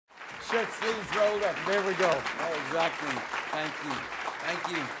shirt sleeves rolled up. There we go. Oh, exactly. Thank you. Thank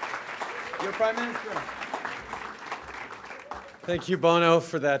you. Your Prime Minister. Thank you, Bono,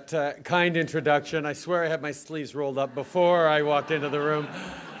 for that kind introduction. I swear I had my sleeves rolled up before I walked into the room.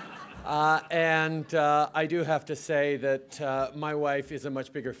 I do have to say that my wife is a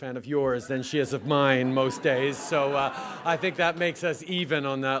much bigger fan of yours than she is of mine most days. So I think that makes us even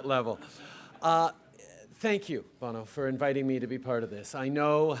on that level. Thank you, Bono, for inviting me to be part of this. I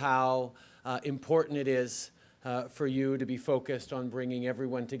know how important it is for you to be focused on bringing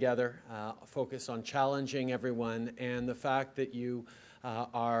everyone together, focused on challenging everyone, and the fact that you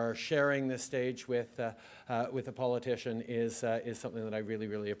are sharing this stage with a politician is something that I really,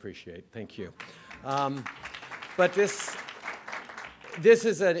 really appreciate. Thank you. But this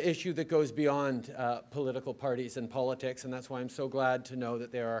is an issue that goes beyond political parties and politics, and that's why I'm so glad to know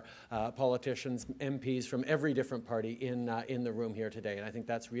that there are politicians, MPs from every different party in the room here today. And I think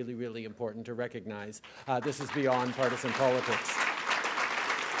that's really, really important to recognize. This is beyond partisan politics.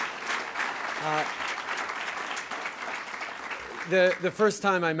 The first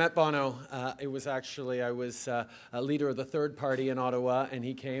time I met Bono, it was actually, I was a leader of the third party in Ottawa, and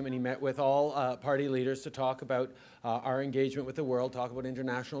he came and he met with all party leaders to talk about our engagement with the world, talk about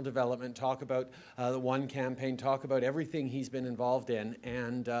international development, talk about the One campaign, talk about everything he's been involved in.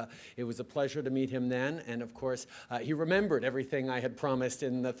 And it was a pleasure to meet him then. And of course, he remembered everything I had promised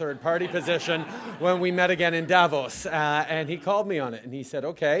in the third party position when we met again in Davos. And he called me on it, and he said,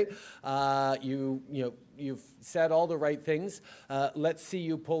 okay, you've said all the right things. Let's see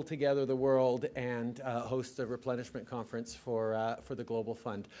you pull together the world and host a replenishment conference for the Global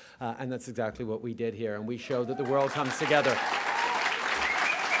Fund. And that's exactly what we did here. And we showed that the world comes together.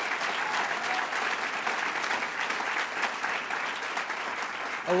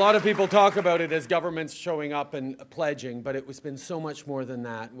 A lot of people talk about it as governments showing up and pledging, but it's been so much more than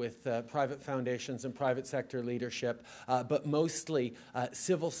that with private foundations and private sector leadership, but mostly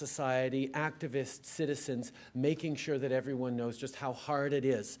civil society, activists, citizens, making sure that everyone knows just how hard it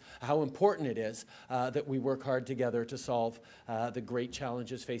is, how important it is that we work hard together to solve the great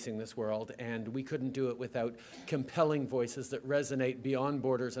challenges facing this world. And we couldn't do it without compelling voices that resonate beyond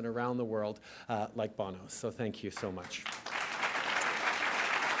borders and around the world like Bono. So thank you so much.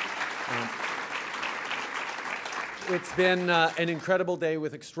 It's been an incredible day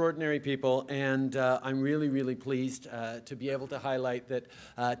with extraordinary people, and I'm really, really pleased to be able to highlight that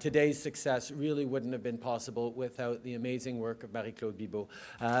today's success really wouldn't have been possible without the amazing work of Marie-Claude Bibeau.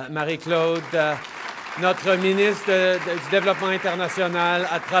 Marie-Claude, notre ministre du Développement international,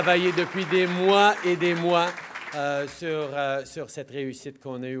 a travaillé depuis des mois et des mois sur cette réussite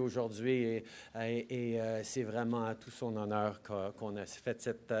qu'on a eue aujourd'hui et c'est vraiment à tout son honneur qu'on a fait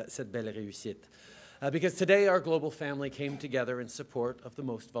cette belle réussite. Because today our global family came together in support of the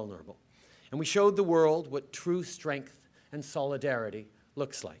most vulnerable. And we showed the world what true strength and solidarity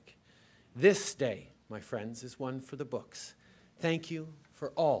looks like. This day, my friends, is one for the books. Thank you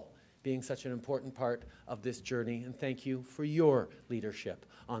for all being such an important part of this journey, and thank you for your leadership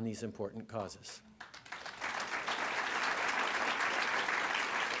on these important causes.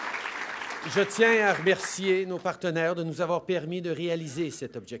 Je tiens à remercier nos partenaires de nous avoir permis de réaliser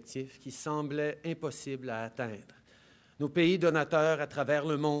cet objectif qui semblait impossible à atteindre. Nos pays donateurs à travers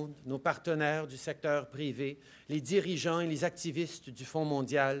le monde, nos partenaires du secteur privé, les dirigeants et les activistes du Fonds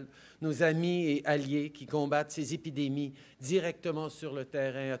mondial, nos amis et alliés qui combattent ces épidémies directement sur le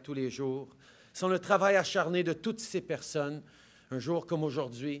terrain à tous les jours, sans le travail acharné de toutes ces personnes, un jour comme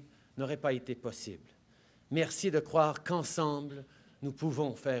aujourd'hui n'aurait pas été possible. Merci de croire qu'ensemble, nous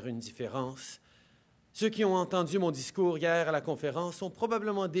pouvons faire une différence. Ceux qui ont entendu mon discours hier à la conférence ont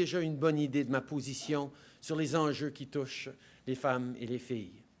probablement déjà une bonne idée de ma position sur les enjeux qui touchent les femmes et les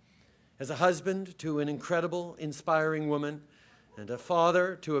filles. As a husband to an incredible, inspiring woman and a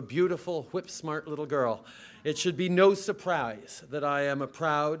father to a beautiful, whip-smart little girl, it should be no surprise that I am a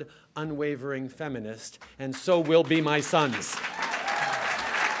proud, unwavering feminist, and so will be my sons.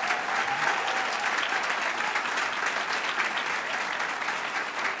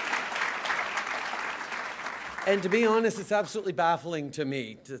 And to be honest, it's absolutely baffling to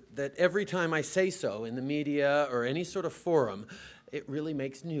me that every time I say so in the media or any sort of forum, it really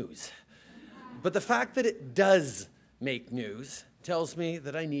makes news. But the fact that it does make news tells me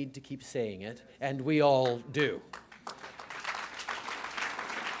that I need to keep saying it, and we all do.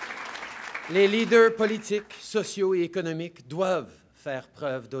 Les leaders politiques, sociaux et économiques doivent faire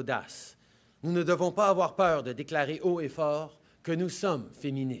preuve d'audace. Nous ne devons pas avoir peur de déclarer haut et fort que nous sommes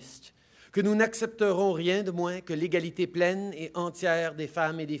féministes, que nous n'accepterons rien de moins que l'égalité pleine et entière des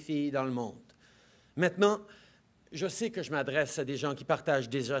femmes et des filles dans le monde. Maintenant, Je sais que je m'adresse à des gens qui partagent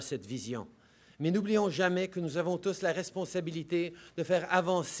déjà cette vision, mais n'oublions jamais que nous avons tous la responsabilité de faire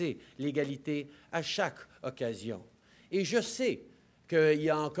avancer l'égalité à chaque occasion. Et je sais qu'il y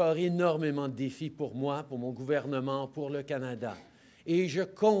a encore énormément de défis pour moi, pour mon gouvernement, pour le Canada. Et je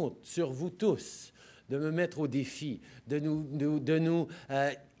compte sur vous tous de me mettre au défi, de nous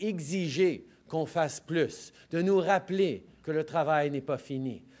exiger qu'on fasse plus, de nous rappeler que le travail n'est pas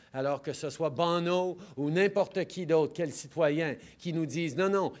fini. Alors que ce soit Bono ou n'importe qui d'autre, quel citoyen, qui nous disent « Non,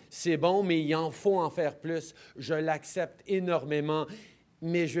 non, c'est bon, mais il en faut en faire plus », je l'accepte énormément,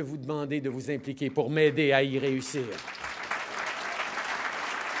 mais je vais vous demander de vous impliquer pour m'aider à y réussir.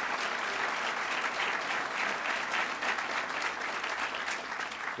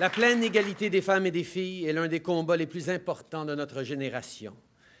 La pleine égalité des femmes et des filles est l'un des combats les plus importants de notre génération.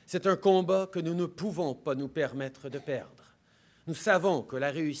 C'est un combat que nous ne pouvons pas nous permettre de perdre. Nous savons que la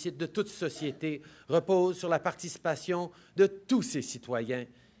réussite de toute société repose sur la participation de tous ses citoyens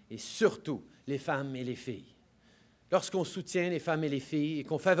et surtout les femmes et les filles. Lorsqu'on soutient les femmes et les filles et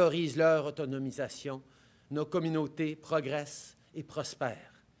qu'on favorise leur autonomisation, nos communautés progressent et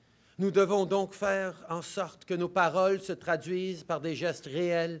prospèrent. Nous devons donc faire en sorte que nos paroles se traduisent par des gestes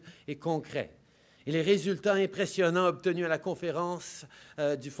réels et concrets. Et les résultats impressionnants obtenus à la conférence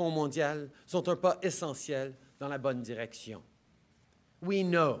du Fonds mondial sont un pas essentiel dans la bonne direction. We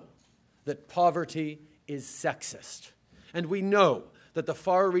know that poverty is sexist, and we know that the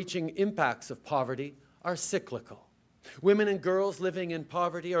far-reaching impacts of poverty are cyclical. Women and girls living in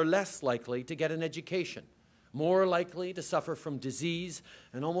poverty are less likely to get an education, more likely to suffer from disease,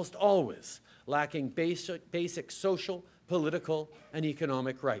 and almost always lacking basic social, political, and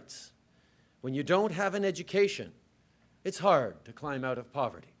economic rights. When you don't have an education, it's hard to climb out of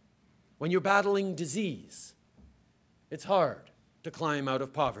poverty. When you're battling disease, it's hard to climb out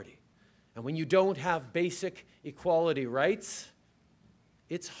of poverty. And when you don't have basic equality rights,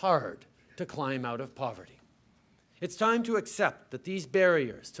 it's hard to climb out of poverty. It's time to accept that these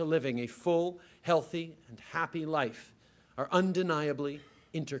barriers to living a full, healthy, and happy life are undeniably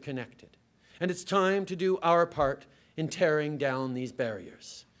interconnected. And it's time to do our part in tearing down these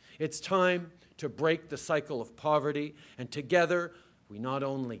barriers. It's time to break the cycle of poverty, and together we not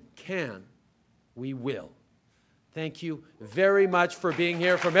only can, we will. Thank you very much for being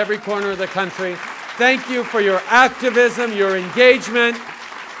here from every corner of the country. Thank you for your activism, your engagement.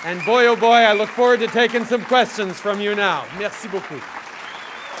 And boy, oh boy, I look forward to taking some questions from you now. Merci beaucoup.